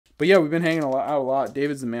But yeah, we've been hanging out a lot.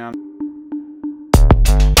 David's the man.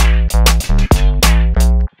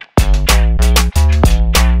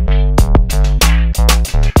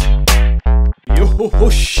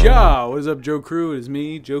 What is up, Johku? It is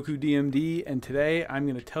me, Johku DMD, and today I'm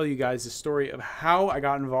going to tell you guys the story of how I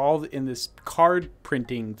got involved in this card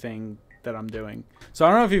printing thing that I'm doing. So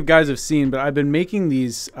I don't know if you guys have seen, but I've been making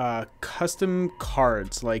these custom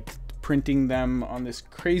cards, like printing them on this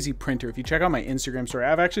crazy printer. If you check out my Instagram story,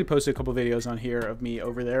 I've actually posted a couple videos on here of me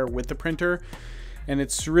over there with the printer. And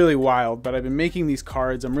it's really wild, but I've been making these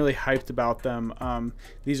cards. I'm really hyped about them.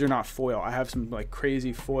 These are not foil. I have some like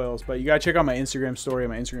crazy foils, but you gotta check out my Instagram story,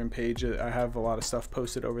 my Instagram page. I have a lot of stuff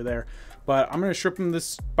posted over there. But I'm gonna Shrip'm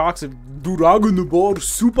this box of Dragon Ball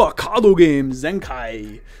Super Kado Game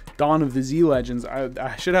Zenkai Dawn of the Z Legends.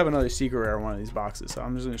 I should have another secret rare one of these boxes, so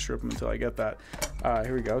I'm just gonna Shrip'm until I get that.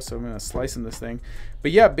 Here we go. So I'm gonna slice in this thing.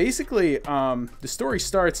 But yeah, basically, the story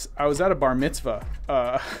starts. I was at a bar mitzvah.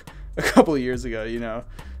 A couple of years ago, you know,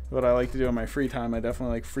 what I like to do in my free time. I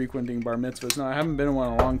definitely like frequenting bar mitzvahs. No, I haven't been in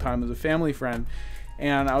one in a long time. As a family friend,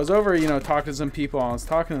 and I was over, you know, talking to some people. I was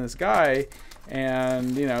talking to this guy,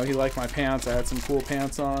 and you know, he liked my pants. I had some cool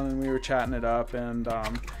pants on, and we were chatting it up. And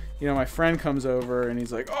you know, my friend comes over, and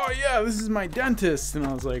he's like, "Oh yeah, this is my dentist." And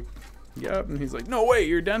I was like, "Yep." And he's like, "No way,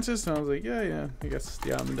 you're a dentist?" And I was like, "Yeah, I guess,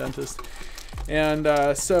 yeah, I'm a dentist." And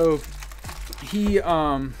so he,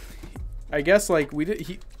 I guess like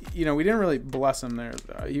you know, we didn't really bless him there.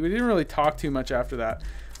 We didn't really talk too much after that.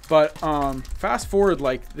 But fast forward,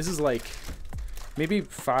 like this is like maybe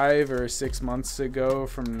 5 or 6 months ago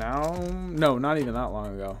from now. No, not even that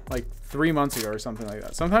long ago. Like 3 months ago or something like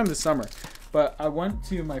that. Sometime this summer. But I went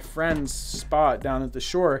to my friend's spot down at the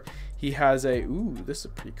shore. He has a, ooh, this is a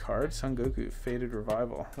pretty card. Son Goku Faded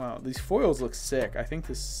Revival. Wow, these foils look sick. I think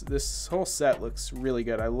this whole set looks really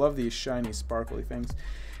good. I love these shiny, sparkly things.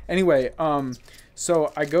 Anyway,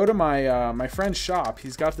 so I go to my my friend's shop.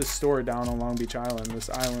 He's got this store down on Long Beach Island. This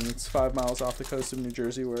island, it's 5 miles off the coast of New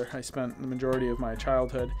Jersey, where I spent the majority of my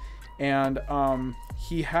childhood. And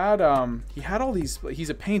he had all these. He's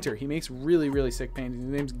a painter. He makes really sick paintings.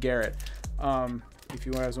 His name's Garrett. If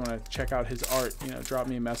you guys want to check out his art, you know, drop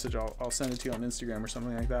me a message. I'll send it to you on Instagram or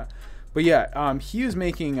something like that. But yeah, he was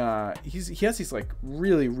making. He has these like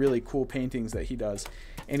really cool paintings that he does,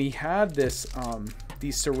 and he had this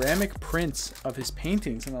these ceramic prints of his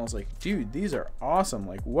paintings, and I was like, dude, these are awesome.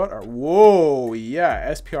 Like, what are, whoa,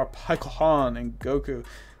 yeah, SPR Paikohan and Goku.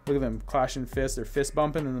 Look at them clashing fists. They're fist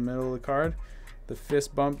bumping in the middle of the card. The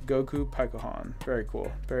fist bump Goku Paikohan. Very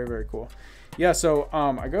cool. Very cool. Yeah, so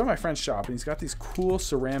I go to my friend's shop, and he's got these cool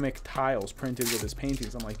ceramic tiles printed with his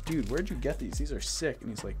paintings. I'm like, dude, where'd you get these? These are sick. And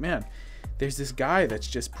he's like, man, there's this guy that's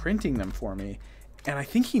just printing them for me, and I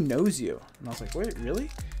think he knows you. And I was like, wait, really?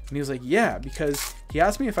 And he was like, yeah, because he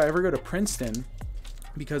asked me if I ever go to Princeton,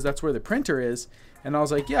 because that's where the printer is. And I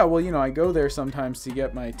was like, yeah, well, you know, I go there sometimes to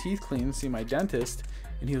get my teeth cleaned, see my dentist.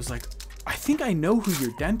 And he was like, I think I know who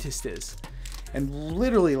your dentist is. And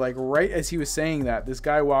literally, like, right as he was saying that, this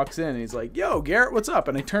guy walks in, and he's like, yo, Garrett, what's up?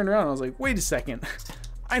 And I turned around, and I was like, wait a second.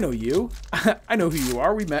 I know you. I know who you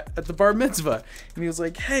are. We met at the bar mitzvah. And he was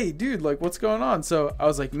like, hey, dude, like, what's going on? So I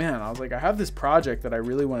was like, man, I have this project that I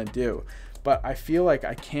really want to do, but I feel like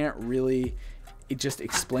I can't really just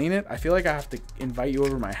explain it. I feel like I have to invite you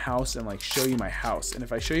over to my house and like show you my house. And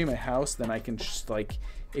if I show you my house, then I can just like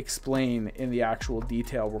explain in the actual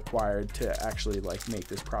detail required to actually like make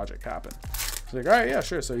this project happen. So like, all right, yeah,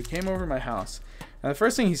 sure. So he came over to my house, and the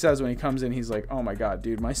first thing he says when he comes in, he's like, oh my god,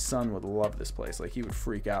 dude, my son would love this place. Like, he would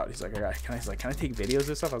freak out. He's like, can I take videos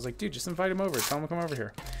of stuff? I was like, dude, just invite him over. Tell him to come over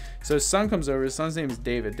here. So his son comes over. His son's name is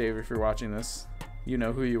David. David, if you're watching this, you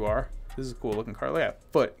know who you are. This is a cool looking card. Look at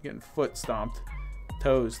that foot, getting foot stomped.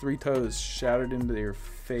 Toes, 3 toes shattered into your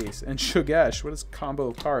face. And Shugesh, what is combo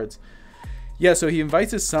of cards? Yeah, so he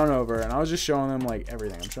invites his son over, and I was just showing him like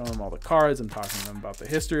everything. I'm showing him all the cards. I'm talking to him about the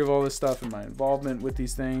history of all this stuff and my involvement with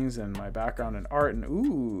these things and my background in art. And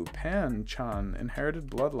ooh, Pan-chan,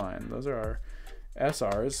 Inherited Bloodline. Those are our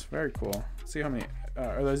SRs. Very cool. Let's see how many,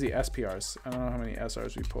 are those the SPRs? I don't know how many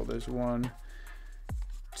SRs we pulled. There's 1,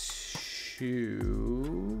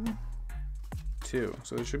 2.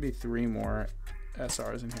 So there should be 3 more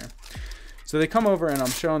SRs in here. So they come over, and I'm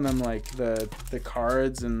showing them like the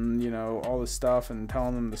cards and, you know, all the stuff, and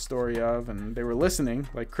telling them the story of, and they were listening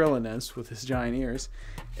like Krillin is with his giant ears.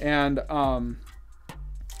 And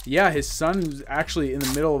yeah, his son's actually in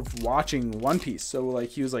the middle of watching One Piece. So like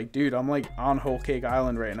he was like, dude, I'm like on Whole Cake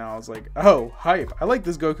Island right now. I was like, oh, hype. I like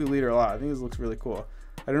this Goku leader a lot. I think this looks really cool.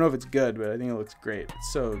 I don't know if it's good, but I think it looks great.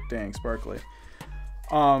 It's so dang sparkly.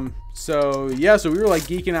 So yeah, so we were like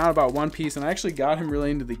geeking out about One Piece, and I actually got him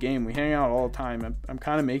really into the game. We hang out all the time. I'm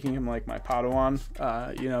kind of making him like my Padawan.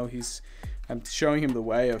 You know, I'm showing him the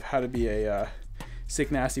way of how to be a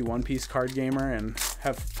sick, nasty One Piece card gamer and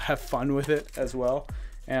have fun with it as well.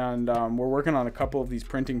 And we're working on a couple of these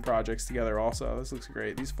printing projects together also. This looks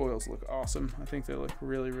great. These foils look awesome. I think they look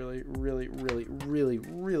really, really, really, really, really,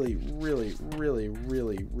 really, really, really,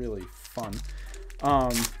 really, really fun.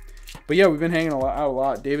 But yeah, we've been hanging out a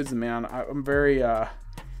lot. David's the man. I'm very,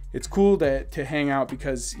 it's cool to hang out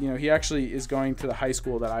because, you know, he actually is going to the high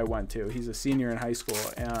school that I went to. He's a senior in high school,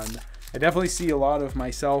 and I definitely see a lot of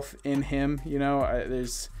myself in him. You know,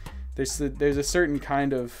 there's a certain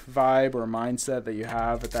kind of vibe or mindset that you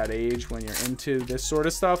have at that age when you're into this sort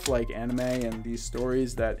of stuff, like anime and these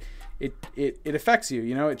stories, that it affects you.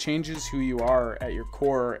 You know, it changes who you are at your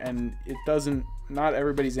core, and not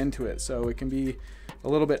everybody's into it, so it can be a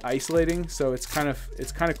little bit isolating. So it's kind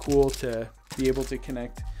of cool to be able to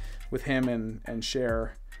connect with him and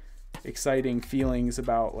share exciting feelings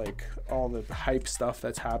about like all the hype stuff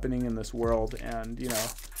that's happening in this world. And you know,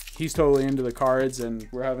 he's totally into the cards, and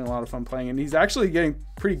we're having a lot of fun playing, and he's actually getting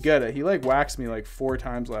pretty good at it. He like waxed me like 4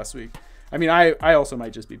 times last week. I mean, I also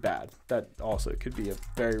might just be bad. That also could be a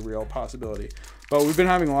very real possibility. But we've been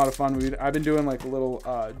having a lot of fun. I've been doing like a little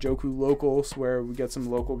Johku locals where we get some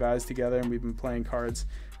local guys together, and we've been playing cards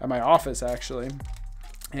at my office actually.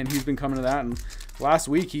 And he's been coming to that. And last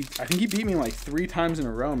week, I think he beat me like 3 times in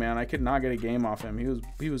a row, man. I could not get a game off him.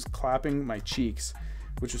 He was clapping my cheeks,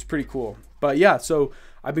 which was pretty cool. But yeah, so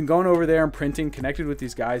I've been going over there and printing, connected with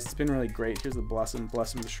these guys. It's been really great. Here's the bless him to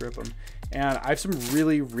Shrip'm. And I have some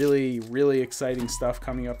really, really, really exciting stuff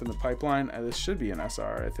coming up in the pipeline. This should be an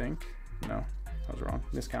SR, I think. No, I was wrong,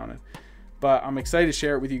 miscounted. But I'm excited to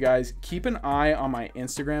share it with you guys. Keep an eye on my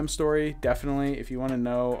Instagram story, definitely, if you want to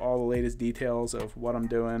know all the latest details of what I'm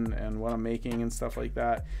doing and what I'm making and stuff like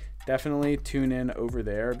that. Definitely tune in over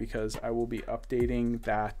there, because I will be updating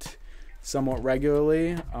that somewhat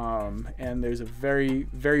regularly. And there's a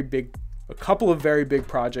couple of very big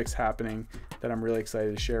projects happening that I'm really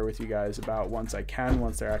excited to share with you guys about once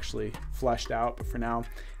they're actually fleshed out. But for now,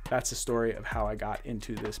 that's the story of how I got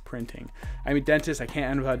into this printing. I'm a dentist. I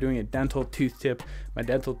can't end without doing a dental tooth tip. My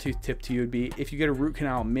dental tooth tip to you would be, if you get a root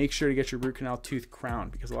canal, make sure to get your root canal tooth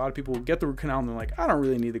crowned, because a lot of people will get the root canal and they're like, I don't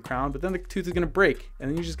really need the crown, but then the tooth is going to break, and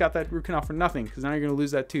then you just got that root canal for nothing, because now you're going to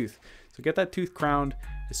lose that tooth. So get that tooth crowned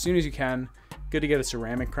as soon as you can. Good to get a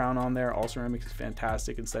ceramic crown on there. All ceramic is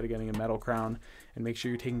fantastic instead of getting a metal crown. And make sure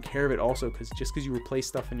you're taking care of it also, because just because you replace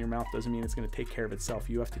stuff in your mouth doesn't mean it's going to take care of itself.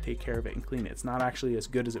 You have to take care of it and clean it. It's not actually as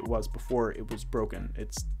good as it was before it was broken.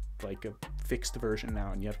 It's like a fixed version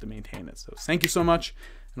now, and you have to maintain it. So thank you so much,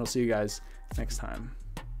 and I'll see you guys next time.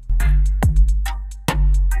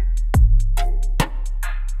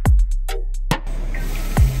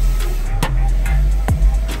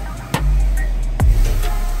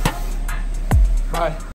 Hi.